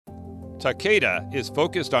Takeda is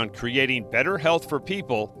focused on creating better health for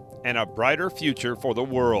people and a brighter future for the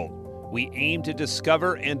world. We aim to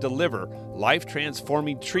discover and deliver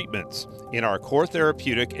life-transforming treatments in our core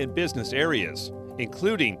therapeutic and business areas,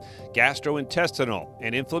 including gastrointestinal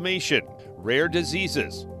and inflammation, rare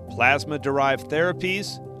diseases, plasma-derived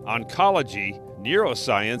therapies, oncology,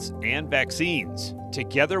 neuroscience, and vaccines.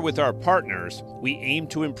 Together with our partners, we aim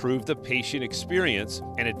to improve the patient experience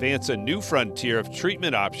and advance a new frontier of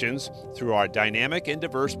treatment options through our dynamic and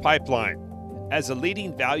diverse pipeline. As a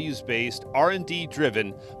leading values-based,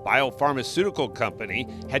 R&D-driven biopharmaceutical company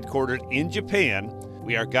headquartered in Japan,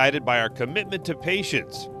 we are guided by our commitment to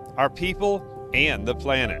patients, our people, and the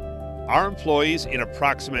planet. Our employees in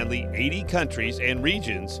approximately 80 countries and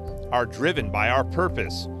regions are driven by our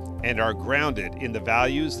purpose and are grounded in the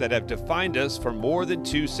values that have defined us for more than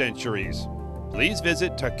 2 centuries. Please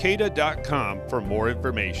visit Takeda.com for more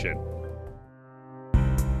information.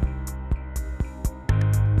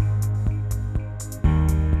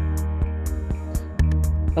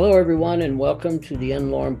 Hello, everyone, and welcome to the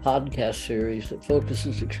n-Lorem podcast series that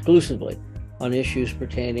focuses exclusively on issues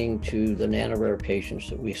pertaining to the nanorare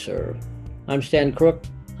patients that we serve. I'm Stan Crook.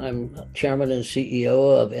 I'm chairman and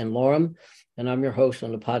CEO of n-Lorem, and I'm your host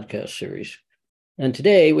on the podcast series. And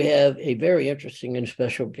today we have a very interesting and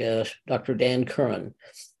special guest, Dr. Dan Curran.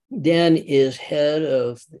 Dan is head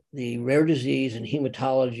of the Rare Disease and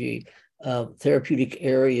Hematology Therapeutic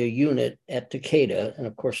Area Unit at Takeda. And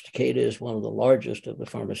of course, Takeda is one of the largest of the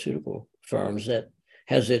pharmaceutical firms that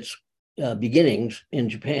has its beginnings in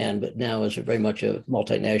Japan, but now is very much a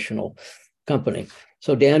multinational company.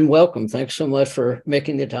 So Dan, welcome. Thanks so much for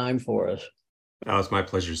making the time for us. Oh, it's my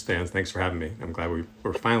pleasure, Stan. Thanks for having me. I'm glad we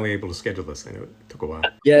were finally able to schedule this. I know it took a while.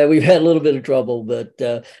 Yeah, we've had a little bit of trouble,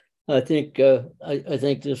 but I think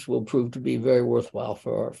this will prove to be very worthwhile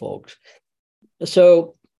for our folks.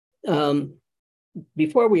 So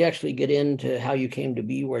before we actually get into how you came to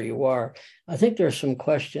be where you are, I think there are some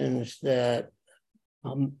questions that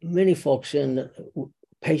many folks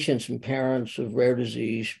patients and parents of rare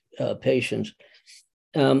disease patients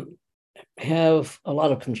have a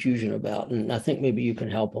lot of confusion about, and I think maybe you can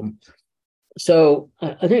help them. So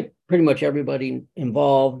I think pretty much everybody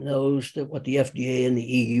involved knows what the FDA and the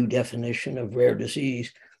EU definition of rare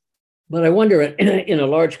disease. But I wonder, in a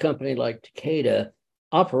large company like Takeda,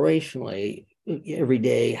 operationally, every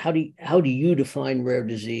day, how do you define rare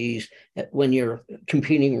disease when you're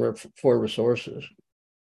competing for resources?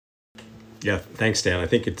 Yeah, thanks, Stan. I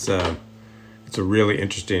think it's a really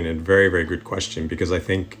interesting and very, very good question, because I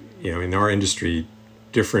think, in our industry,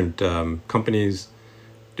 different companies,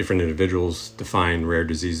 different individuals define rare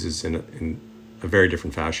diseases in a very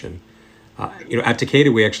different fashion. At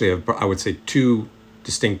Takeda, we actually have, I would say, 2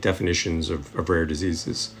 distinct definitions of rare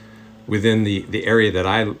diseases. Within the area that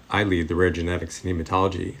I lead, the rare genetics and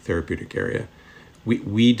hematology therapeutic area,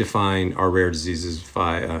 we define our rare diseases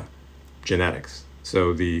via genetics.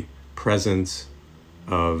 So the presence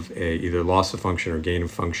of either loss of function or gain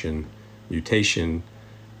of function mutation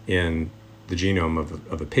in the genome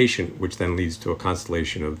of a patient, which then leads to a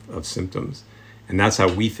constellation of symptoms. And that's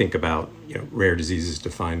how we think about rare diseases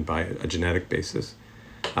defined by a genetic basis.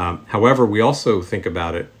 However, we also think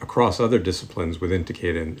about it across other disciplines within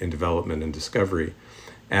Takeda in development and discovery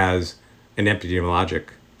as an epidemiologic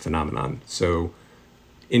phenomenon. So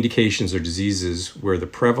indications or diseases where the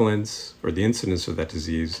prevalence or the incidence of that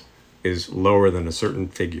disease is lower than a certain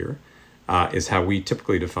figure is how we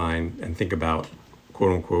typically define and think about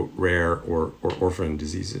quote unquote rare or orphan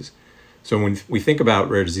diseases. So when we think about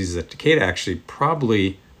rare diseases at Takeda, actually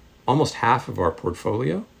probably almost half of our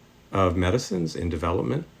portfolio of medicines in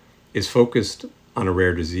development is focused on a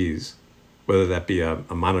rare disease, whether that be a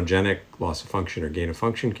monogenic loss of function or gain of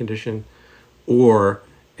function condition, or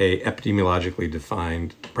a epidemiologically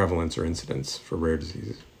defined prevalence or incidence for rare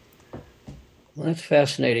diseases. Well, that's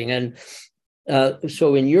fascinating. And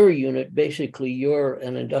so in your unit, basically, you're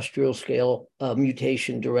an industrial scale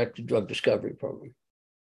mutation-directed drug discovery program.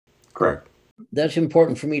 Correct. That's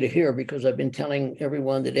important for me to hear, because I've been telling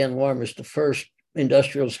everyone that n-Lorem is the first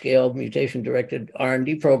industrial scale mutation-directed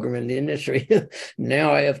R&D program in the industry.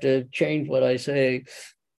 Now I have to change what I say.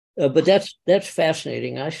 But that's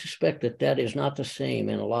fascinating. I suspect that is not the same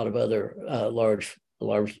in a lot of other large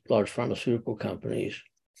pharmaceutical companies.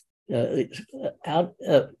 And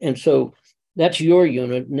so that's your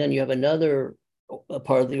unit, and then you have another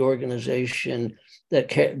part of the organization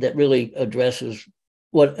that really addresses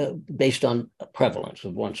based on prevalence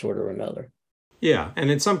of one sort or another. Yeah,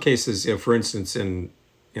 and in some cases, for instance, in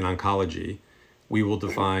oncology, we will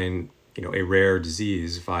define a rare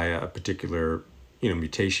disease via a particular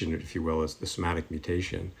mutation, if you will, as the somatic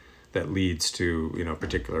mutation. that leads to, a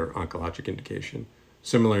particular oncologic indication.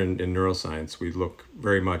 Similar in neuroscience, we look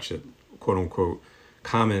very much at quote unquote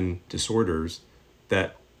common disorders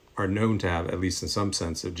that are known to have, at least in some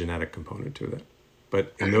sense, a genetic component to it.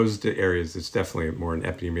 But in those areas, it's definitely more an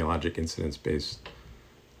epidemiologic incidence-based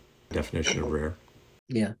definition of rare.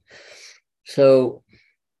 Yeah. So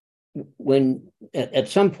when at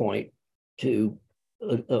some point to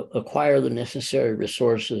acquire the necessary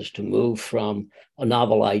resources to move from a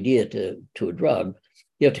novel idea to a drug,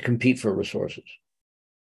 you have to compete for resources.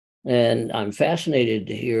 And I'm fascinated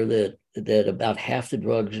to hear that about half the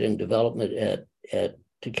drugs in development at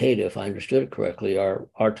Takeda, if I understood it correctly, are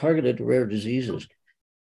targeted to rare diseases.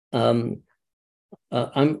 I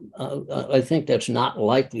think that's not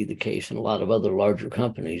likely the case in a lot of other larger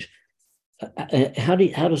companies. How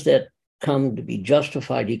does that come to be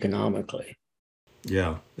justified economically?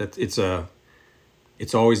 Yeah, it's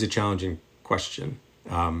always a challenging question,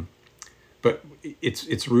 but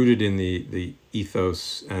it's rooted in the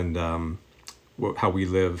ethos and how we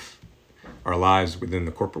live our lives within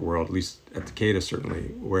the corporate world, at least at Takeda certainly,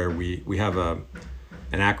 where we have an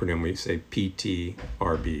acronym. We say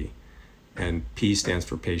PTRB, and P stands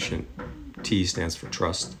for patient, T stands for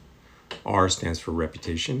trust, R stands for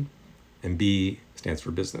reputation, and B stands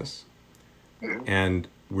for business. And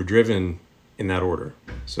we're driven in that order.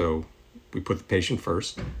 So we put the patient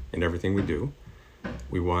first in everything we do.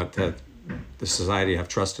 We want the society to have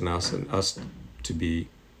trust in us and us to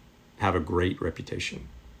have a great reputation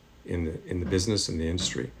in the business and the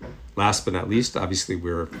industry. Last but not least, obviously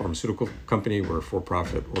we're a pharmaceutical company, we're a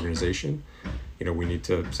for-profit organization. We need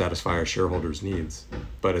to satisfy our shareholders' needs.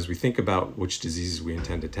 But as we think about which diseases we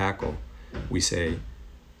intend to tackle, we say,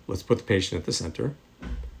 let's put the patient at the center.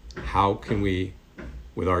 How can we,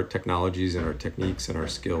 with our technologies and our techniques and our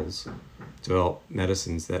skills, develop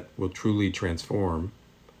medicines that will truly transform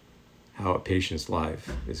how a patient's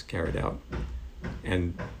life is carried out?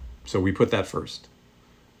 And so we put that first.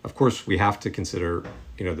 Of course, we have to consider,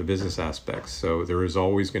 the business aspects. So there is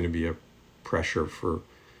always going to be a pressure for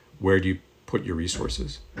where do you put your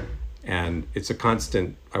resources? And it's a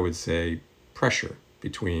constant, I would say, pressure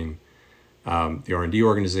between the R&D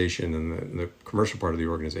organization and the commercial part of the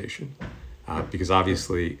organization. Because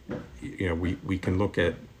obviously, we can look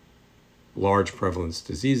at large prevalence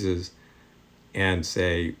diseases and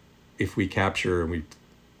say, if we capture and we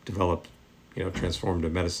develop,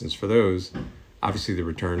 transformative medicines for those, obviously the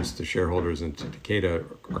returns to shareholders and to Takeda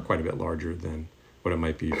are quite a bit larger than what it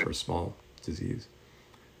might be for a small disease.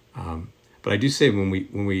 But I do say when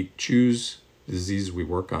we choose the diseases we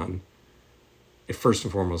work on, it first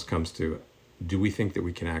and foremost comes to, do we think that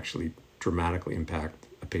we can actually dramatically impact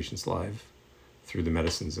a patient's life through the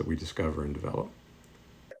medicines that we discover and develop?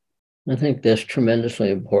 I think that's tremendously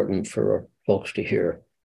important for folks to hear.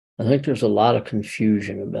 I think there's a lot of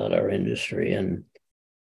confusion about our industry. And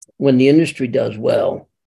when the industry does well,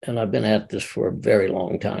 and I've been at this for a very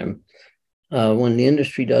long time, when the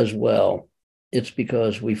industry does well, it's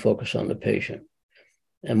because we focus on the patient.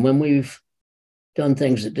 And when we've done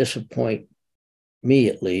things that disappoint me,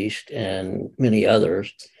 at least, and many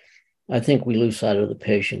others, I think we lose sight of the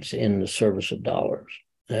patients in the service of dollars.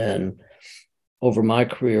 And over my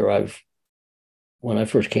career, when I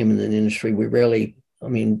first came into the industry,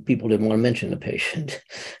 people didn't want to mention the patient.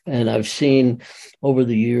 And I've seen over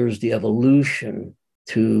the years the evolution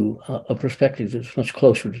to a perspective that's much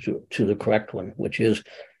closer to the correct one, which is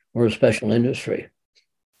we're a special industry.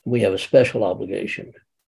 We have a special obligation,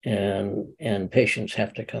 and patients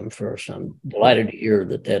have to come first. I'm delighted to hear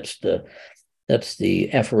that's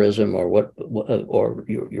the aphorism or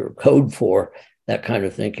your code for that kind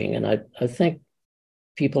of thinking. And I think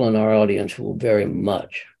people in our audience will very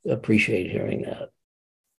much appreciate hearing that.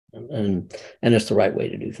 And it's the right way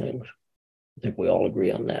to do things. I think we all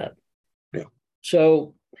agree on that. Yeah.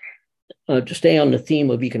 So to stay on the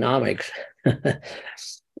theme of economics,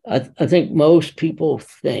 I think most people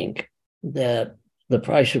think that the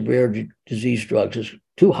price of rare disease drugs is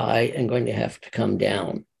too high and going to have to come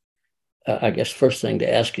down. I guess first thing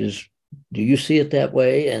to ask is, do you see it that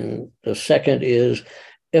way? And the second is,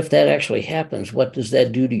 if that actually happens, what does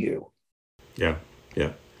that do to you? Yeah.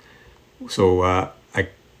 So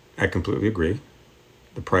I completely agree.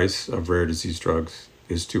 The price of rare disease drugs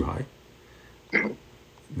is too high.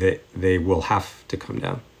 They will have to come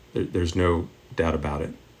down. There's no doubt about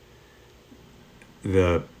it.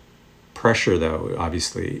 The pressure, though,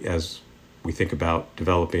 obviously, as we think about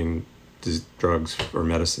developing drugs or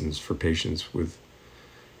medicines for patients with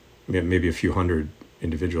maybe a few hundred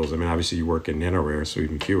individuals, obviously you work in nanorare, so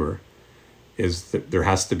even fewer, is that there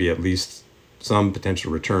has to be at least some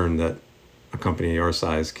potential return that a company our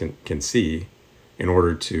size can see in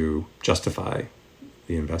order to justify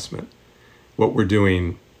the investment. What we're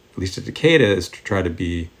doing, at least at Takeda, is to try to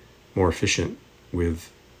be more efficient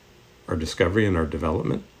with our discovery and our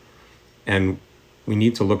development. And we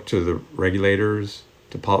need to look to the regulators,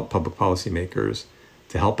 to public policymakers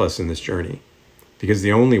to help us in this journey. Because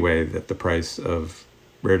the only way that the price of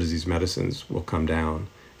rare disease medicines will come down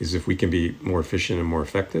is if we can be more efficient and more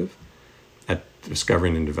effective at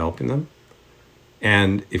discovering and developing them.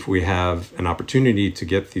 And if we have an opportunity to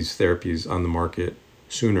get these therapies on the market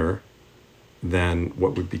sooner than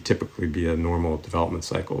what would be typically be a normal development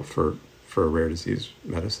cycle for a rare disease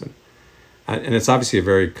medicine. And it's obviously a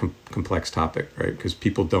very complex topic, right? Because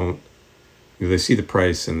people don't, they see the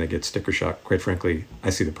price and they get sticker shock. Quite frankly,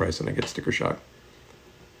 I see the price and I get sticker shock.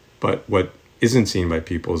 But what isn't seen by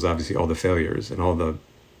people is obviously all the failures and all the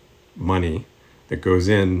money that goes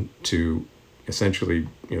into essentially,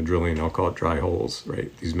 drilling, I'll call it dry holes,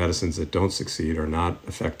 right? These medicines that don't succeed are not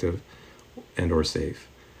effective and or safe.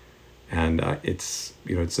 And it's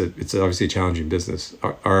obviously a challenging business.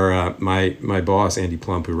 My boss, Andy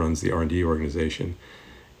Plump, who runs the R&D organization,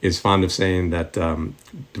 is fond of saying that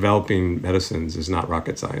developing medicines is not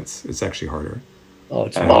rocket science. It's actually harder.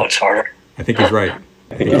 It's harder. I think he's right.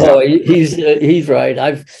 He's right.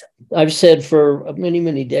 I've said for many,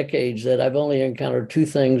 many decades that I've only encountered two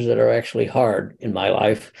things that are actually hard in my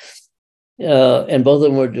life. And both of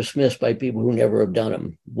them were dismissed by people who never have done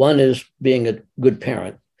them. One is being a good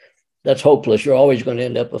parent. That's hopeless. You're always going to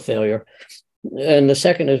end up a failure. And the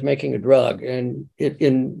second is making a drug. And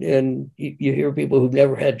you hear people who've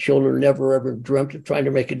never had children, never ever dreamt of trying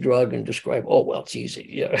to make a drug and describe, oh, well, it's easy.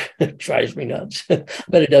 Yeah, it drives me nuts.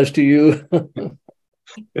 But it does to you.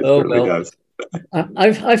 It certainly does.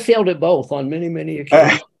 I've failed at both on many, many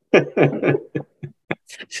occasions.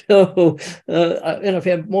 So, and I've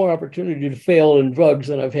had more opportunity to fail in drugs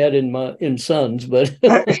than I've had in sons. But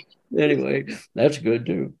anyway, that's good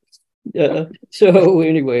too. So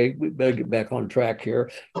anyway, we better get back on track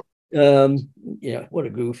here. What a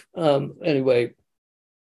goof. Anyway,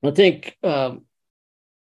 I think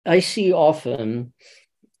I see often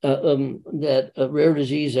that a rare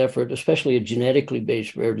disease effort, especially a genetically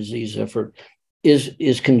based rare disease effort,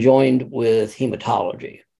 is conjoined with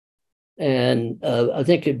hematology. And I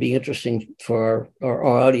think it'd be interesting for our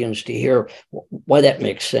audience to hear why that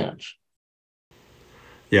makes sense.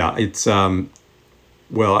 Yeah, it's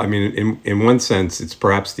well, I mean, in one sense, it's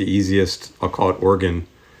perhaps the easiest, I'll call it, organ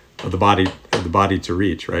of the body to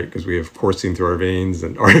reach, right? Because we have coursing through our veins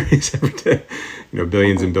and arteries every day,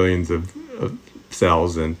 billions and billions of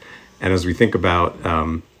cells, and as we think about,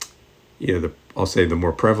 I'll say the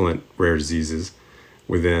more prevalent rare diseases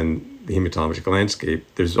within the hematologic landscape,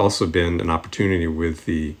 there's also been an opportunity with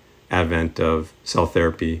the advent of cell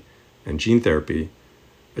therapy and gene therapy,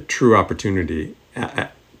 a true opportunity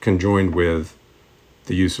conjoined with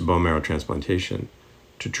the use of bone marrow transplantation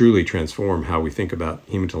to truly transform how we think about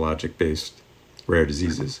hematologic-based rare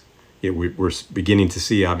diseases. We're beginning to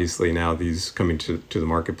see, obviously, now these coming to the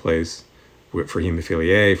marketplace for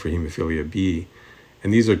hemophilia A, for hemophilia B.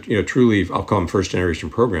 And these are, truly, I'll call them first-generation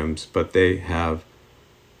programs, but they have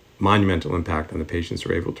monumental impact on the patients who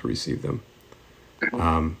are able to receive them.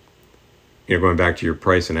 Going back to your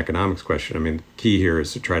price and economics question, I mean, the key here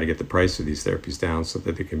is to try to get the price of these therapies down so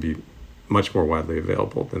that they can be much more widely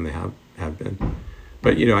available than they have been.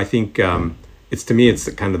 But, I think it's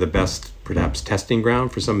kind of the best, perhaps, testing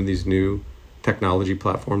ground for some of these new technology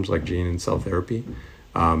platforms like gene and cell therapy,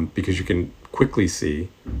 because you can quickly see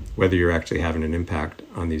whether you're actually having an impact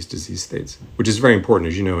on these disease states, which is very important.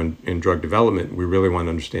 As you know, in drug development, we really want to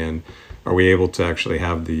understand, are we able to actually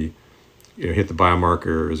have hit the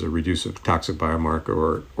biomarker as a reduce a toxic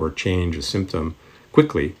biomarker or change a symptom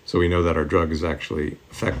quickly so we know that our drug is actually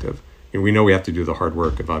effective. And we know we have to do the hard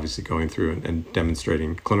work of obviously going through and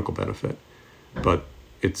demonstrating clinical benefit. But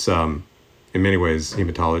it's, in many ways,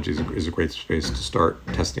 hematology is a great space to start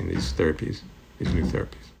testing these therapies, these new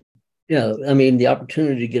therapies. Yeah, I mean, the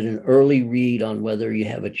opportunity to get an early read on whether you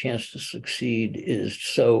have a chance to succeed is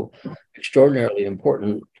so extraordinarily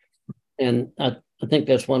important. And I think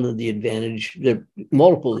that's one of the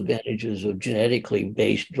multiple advantages of genetically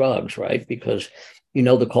based drugs, right? Because you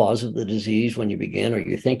know the cause of the disease when you begin, or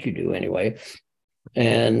you think you do anyway.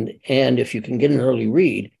 And if you can get an early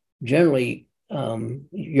read, generally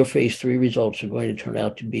your phase 3 results are going to turn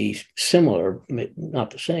out to be similar,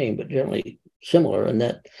 not the same, but generally similar. And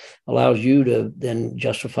that allows you to then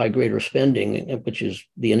justify greater spending, which is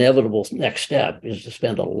the inevitable next step, is to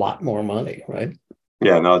spend a lot more money, right?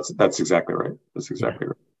 Yeah, no, that's exactly right. That's exactly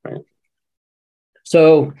right.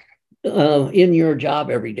 So in your job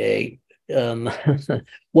every day,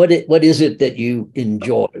 what is it that you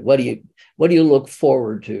enjoy? What do you look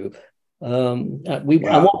forward to? I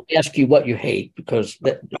won't ask you what you hate, because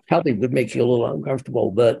that probably would make you a little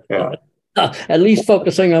uncomfortable, but at least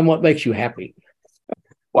focusing on what makes you happy.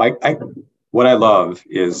 Well, what I love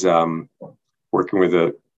is working with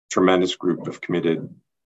a tremendous group of committed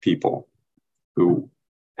people who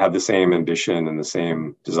have the same ambition and the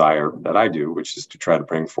same desire that I do, which is to try to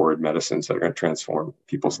bring forward medicines that are going to transform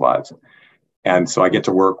people's lives. And so I get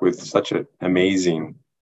to work with such an amazing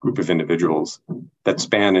group of individuals that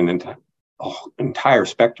span an entire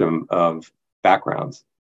spectrum of backgrounds.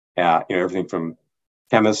 Everything from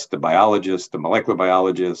chemists to biologists to molecular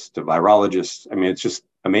biologists to virologists. I mean, it's just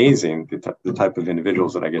amazing the type of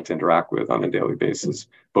individuals that I get to interact with on a daily basis,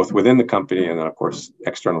 both within the company and then, of course,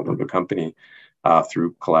 external to the company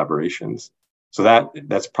through collaborations. So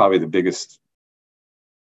that's probably the biggest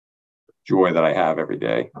joy that I have every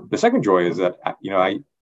day. The second joy is that,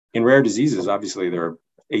 in rare diseases, obviously there are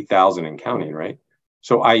 8,000 and counting, right?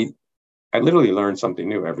 So I literally learn something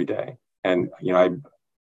new every day. And,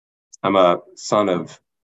 I'm a son of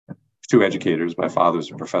two educators. My father's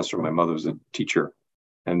a professor, my mother's a teacher.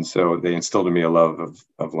 And so they instilled in me a love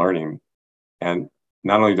of learning. And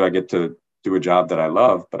not only do I get to do a job that I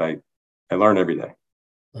love, but I learn every day.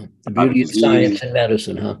 The beauty of science and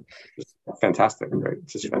medicine, huh? Fantastic, right?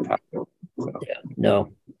 It's just fantastic. So. Yeah,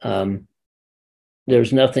 no.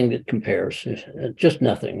 There's nothing that compares, just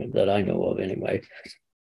nothing that I know of anyway,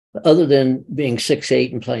 other than being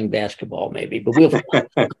 6'8" and playing basketball, maybe, but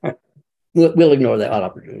we'll ignore that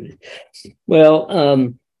opportunity.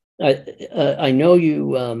 Well, I know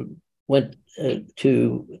you went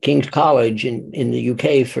to King's College in the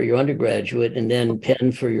UK for your undergraduate, and then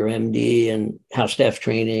Penn for your MD and house staff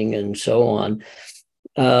training and so on,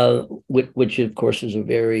 which of course is a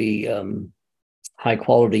very high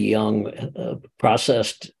quality young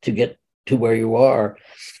process to get to where you are.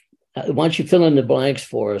 Why don't you fill in the blanks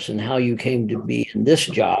for us and how you came to be in this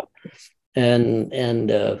job? And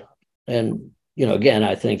again,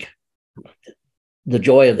 I think the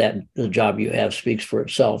joy of the job you have speaks for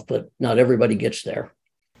itself, but not everybody gets there.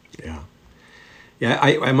 Yeah.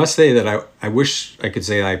 I must say that I wish I could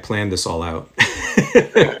say I planned this all out,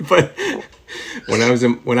 but when I was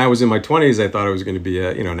in my 20s, I thought I was going to be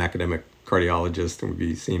an academic cardiologist and would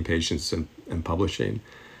be seeing patients and publishing.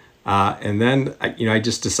 And then I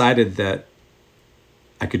just decided that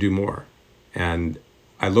I could do more, and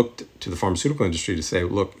I looked to the pharmaceutical industry to say,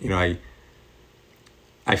 look,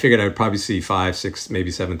 I figured I would probably see 5, 6,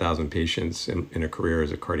 maybe 7,000 patients in a career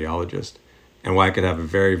as a cardiologist, and while I could have a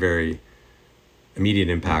very, very immediate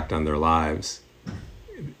impact on their lives,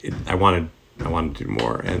 I wanted to do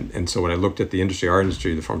more. And so when I looked at the industry, our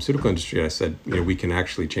industry, the pharmaceutical industry, I said, we can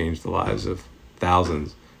actually change the lives of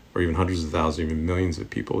thousands or even hundreds of thousands, even millions of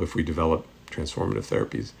people if we develop transformative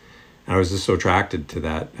therapies. And I was just so attracted to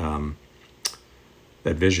that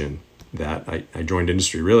vision that I joined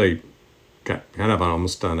industry, really kind of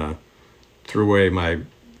almost threw away my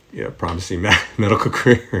promising medical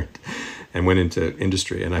career and went into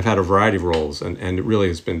industry. And I've had a variety of roles, and it really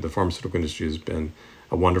has been, the pharmaceutical industry has been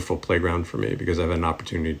a wonderful playground for me because I've had an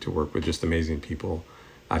opportunity to work with just amazing people.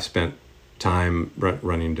 I've spent time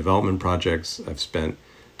running development projects. I've spent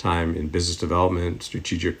time in business development,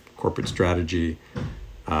 strategic corporate strategy.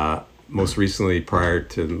 Most recently, prior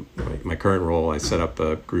to my current role, I set up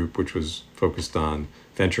a group which was focused on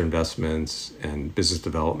venture investments and business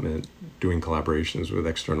development, doing collaborations with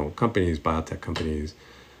external companies, biotech companies,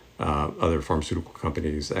 other pharmaceutical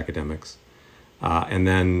companies, academics. And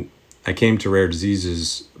then I came to rare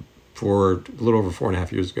diseases for a little over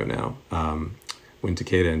 4.5 years ago now, when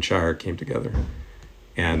Takeda and Shire came together.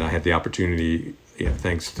 And I had the opportunity,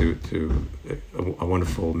 thanks to a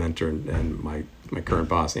wonderful mentor and my current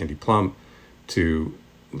boss, Andy Plum, to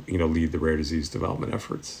lead the rare disease development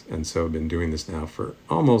efforts. And so I've been doing this now for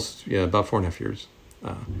almost about 4.5 years.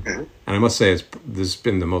 And I must say this has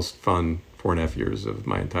been the most fun 4.5 years of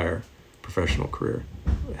my entire professional career,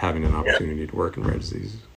 having an opportunity to work in rare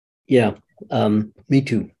diseases. Yeah, me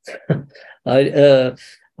too.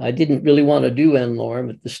 I didn't really want to do n-Lorem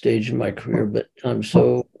at this stage in my career, but I'm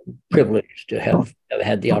so privileged to have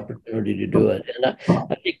had the opportunity to do it. And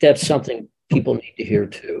I think that's something people need to hear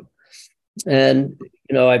too. And,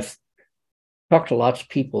 I've talked to lots of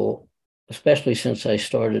people, especially since I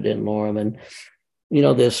started n-Lorem, and,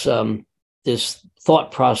 this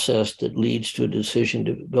thought process that leads to a decision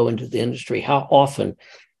to go into the industry, how often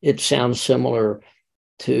it sounds similar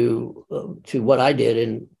to what I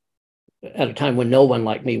did at a time when no one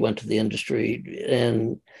like me went to the industry.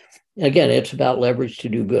 And again, it's about leverage to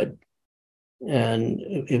do good. And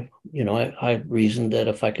if, I reasoned that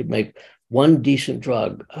if I could make one decent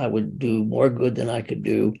drug, I would do more good than I could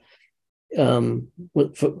do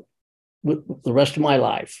with the rest of my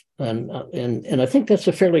life. And I think that's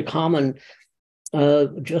a fairly common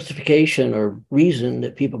justification or reason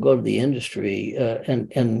that people go to the industry,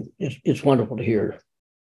 and it's wonderful to hear.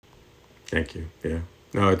 Thank you. Yeah.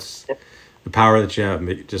 No, it's the power that you have,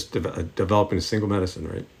 just developing a single medicine,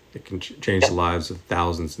 right? It can change the lives of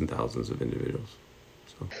thousands and thousands of individuals.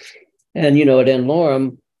 So. And, at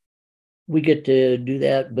n-Lorem, we get to do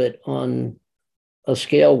that, but on a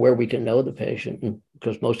scale where we can know the patient,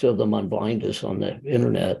 because most of them unblind us on the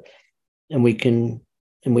internet, and we can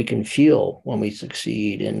feel when we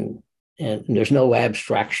succeed, and there's no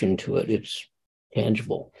abstraction to it. It's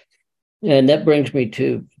tangible. And that brings me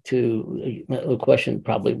to a question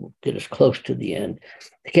probably will get us close to the end.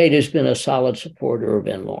 Takeda has been a solid supporter of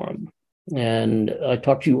n-Lorem. And I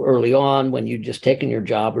talked to you early on when you'd just taken your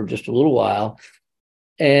job or just a little while.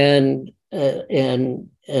 And Takeda's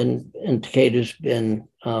been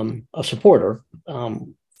a supporter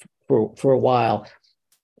for a while.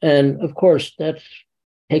 And of course, that's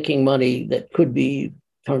taking money that could be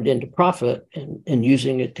turned into profit and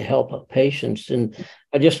using it to help patients. And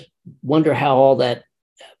I just wonder how all that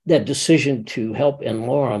decision to help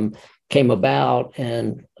n-Lorem came about,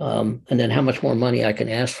 and then how much more money I can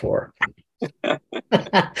ask for.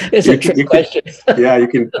 It's a trick question. Yeah, you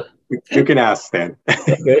can ask, Stan.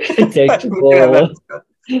 Thank you. I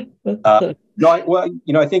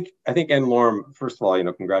think n-Lorem, first of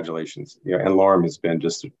all, congratulations. n-Lorem has been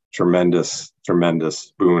just a tremendous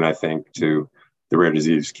boon, I think, to the rare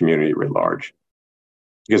disease community writ large.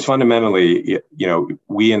 Because fundamentally,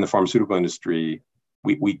 we in the pharmaceutical industry,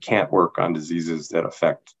 we can't work on diseases that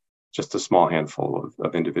affect just a small handful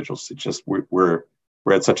of individuals. It's just we're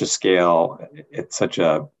at such a scale, it's such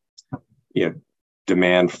a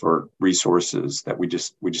demand for resources that we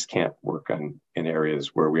just can't work in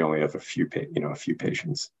areas where we only have a few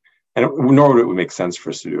patients, and nor would it make sense for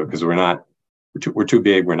us to do it because we're too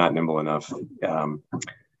big, we're not nimble enough,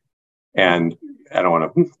 and I don't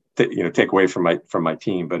want to take away from my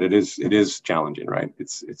team, but it is challenging, right?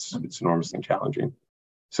 It's enormously challenging.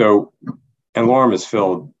 So n-Lorem has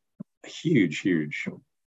filled a huge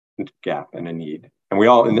gap and a need, and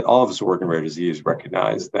all of us who work in rare disease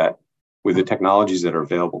recognize that with the technologies that are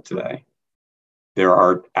available today, there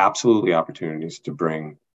are absolutely opportunities to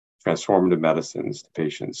bring transformative medicines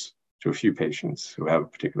to a few patients who have a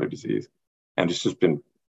particular disease. And it's just been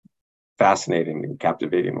fascinating and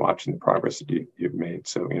captivating watching the progress that you've made.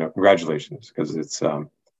 So, congratulations, because it's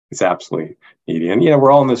absolutely needy. And,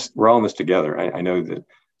 we're all in this together. I know that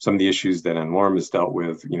some of the issues that n-Lorem has dealt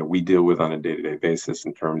with, we deal with on a day-to-day basis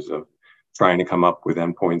in terms of trying to come up with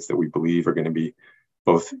endpoints that we believe are going to be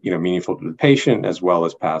both meaningful to the patient as well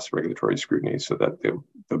as pass regulatory scrutiny, so that they'll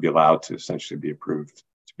be allowed to essentially be approved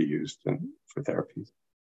to be used for therapies.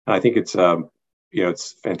 And I think it's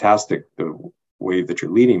it's fantastic the way that you're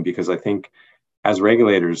leading, because I think as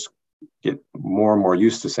regulators get more and more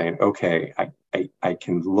used to saying, okay, I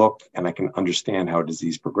can look and I can understand how a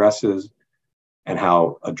disease progresses and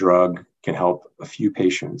how a drug can help a few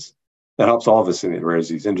patients. That helps all of us in the rare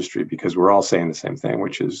disease industry, because we're all saying the same thing,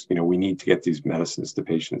 which is, we need to get these medicines to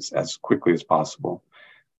patients as quickly as possible,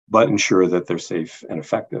 but ensure that they're safe and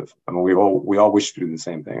effective. I mean, we all wish to do the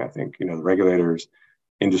same thing, I think, the regulators,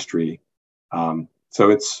 industry.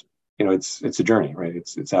 So it's a journey, right?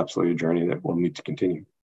 It's absolutely a journey that will need to continue.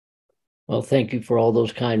 Well, thank you for all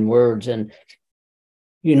those kind words. And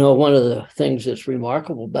one of the things that's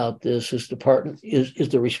remarkable about this is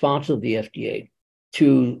the response of the FDA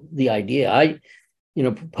to the idea. I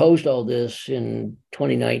proposed all this in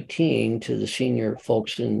 2019 to the senior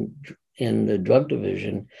folks in the drug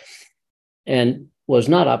division, and was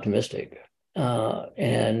not optimistic. I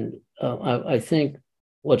think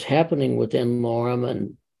what's happening with n-Lorem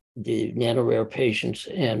and the nanorare patients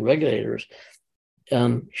and regulators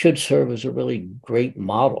should serve as a really great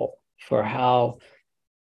model for how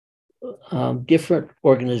different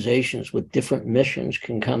organizations with different missions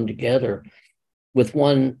can come together with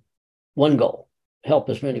one goal: help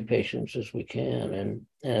as many patients as we can.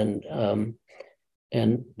 And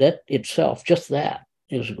that itself, just that,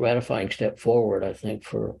 is a gratifying step forward, I think,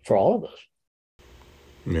 for all of us.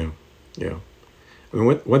 Yeah. I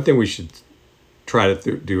mean, one thing we should try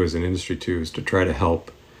to do as an industry too is to try to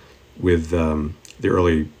help with the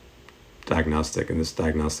early diagnostic and this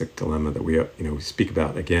diagnostic dilemma that we speak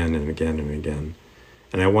about again and again and again.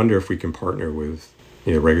 And I wonder if we can partner with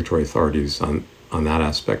regulatory authorities on that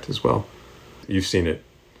aspect as well. You've seen it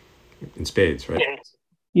in spades, right?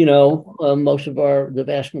 The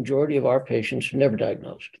vast majority of our patients are never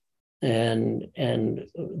diagnosed. And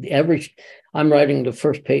the average, I'm writing the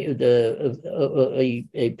first a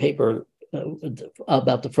paper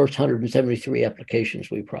about the first 173 applications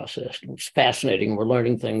we processed. It's fascinating. We're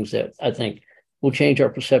learning things that I think will change our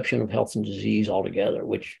perception of health and disease altogether,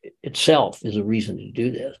 which itself is a reason to do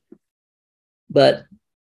this. But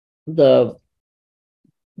the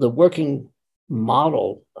working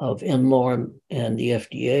model of n-Lorem and the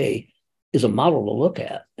FDA is a model to look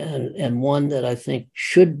at, and one that I think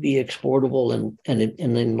should be exportable and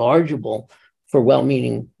enlargeable for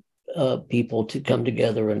well-meaning people to come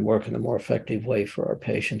together and work in a more effective way for our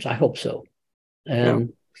patients. I hope so.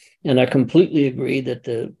 And I completely agree that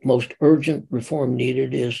the most urgent reform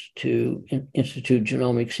needed is to institute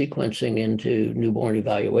genomic sequencing into newborn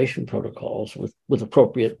evaluation protocols with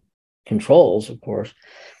appropriate controls, of course.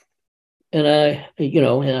 And I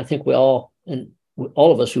think we all, and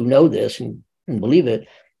all of us who know this and believe it,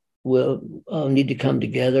 will need to come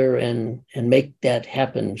together and make that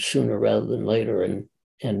happen sooner rather than later.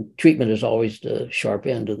 And treatment is always the sharp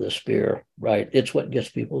end of the spear, right? It's what gets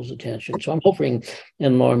people's attention. So I'm hoping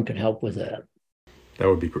n-Lorem can help with that. That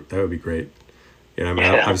would be great.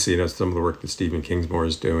 Obviously, some of the work that Stephen Kingsmore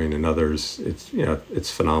is doing and others,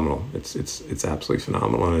 it's phenomenal. It's absolutely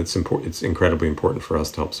phenomenal, and it's important. It's incredibly important for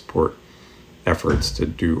us to help support efforts to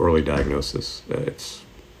do early diagnosis. It's,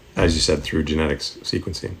 as you said, through genetics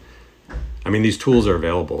sequencing. I mean, these tools are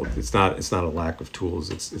available. It's not a lack of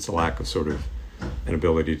tools. It's a lack of sort of an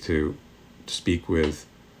ability to speak with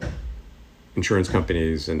insurance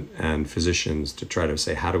companies and physicians to try to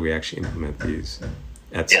say, how do we actually implement these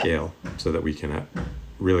at scale so that we can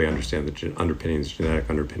really understand the genetic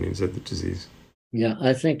underpinnings of the disease. Yeah,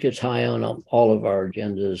 I think it's high on all of our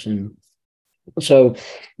agendas. And so,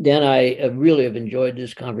 Dan, I really have enjoyed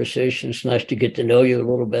this conversation. It's nice to get to know you a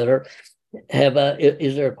little better.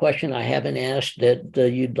 Is there a question I haven't asked that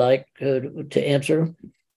you'd like to answer?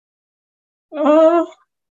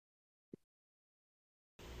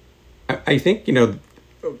 I think,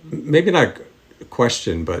 maybe not a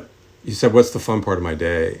question, but you said, what's the fun part of my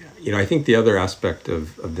day? I think the other aspect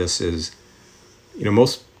of this is,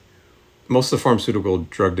 most of the pharmaceutical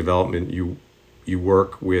drug development, you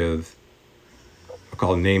work with, I'll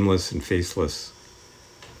call it nameless and faceless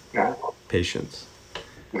patients.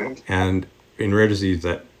 And in rare disease,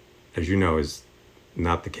 that, as you know, is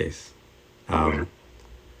not the case.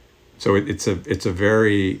 So it's a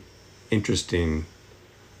very interesting,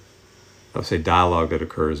 I'll say, dialogue that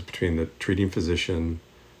occurs between the treating physician,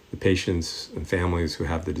 the patients and families who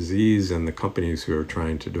have the disease, and the companies who are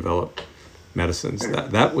trying to develop medicines.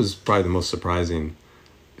 That was probably the most surprising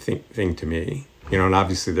thing to me. And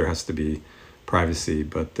obviously there has to be privacy,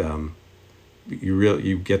 but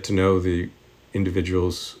you get to know the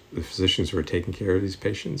individuals, the physicians who are taking care of these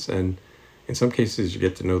patients, and in some cases you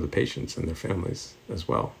get to know the patients and their families as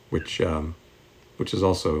well, which is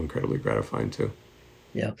also incredibly gratifying too.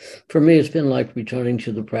 Yeah, for me, it's been like returning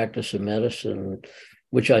to the practice of medicine,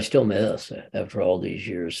 which I still miss after all these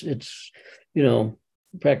years. It's,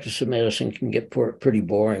 practice of medicine can get pretty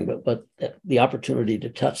boring, but the opportunity to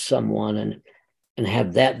touch someone and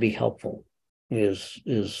have that be helpful is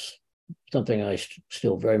something I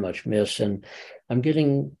still very much miss. And I'm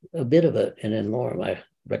getting a bit of it in n-Lorem. I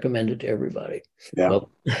recommend it to everybody. Yeah.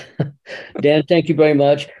 Well, Dan, thank you very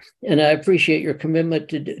much. And I appreciate your commitment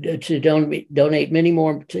to donate many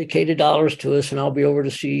more Takeda dollars to us, and I'll be over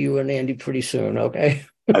to see you and Andy pretty soon, okay?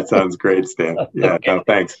 That sounds great, Stan. Yeah, okay. No,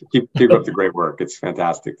 thanks. Keep up the great work. It's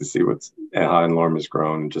fantastic to see how n-Lorem has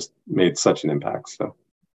grown and just made such an impact. So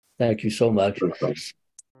thank you so much.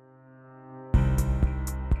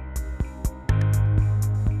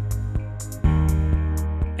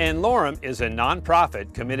 n-Lorem is a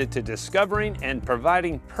nonprofit committed to discovering and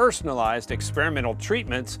providing personalized experimental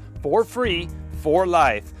treatments for free for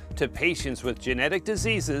life to patients with genetic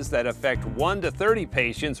diseases that affect 1 to 30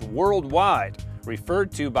 patients worldwide,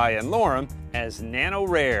 referred to by n-Lorem as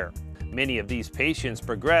nano-rare. Many of these patients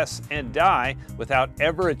progress and die without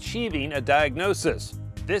ever achieving a diagnosis.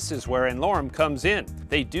 This is where n-Lorem comes in.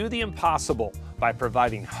 They do the impossible by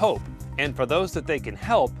providing hope, and for those that they can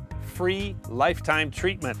help, free lifetime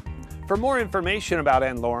treatment. For more information about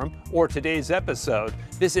n-Lorem or today's episode,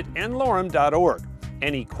 visit n-Lorem.org.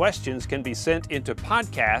 Any questions can be sent into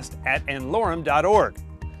podcast@n-Lorem.org.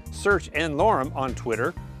 Search n-Lorem on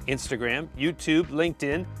Twitter, Instagram, YouTube,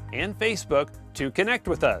 LinkedIn, and Facebook to connect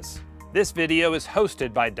with us. This video is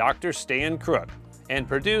hosted by Dr. Stan Crook and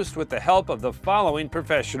produced with the help of the following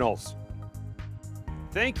professionals.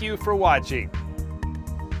 Thank you for watching.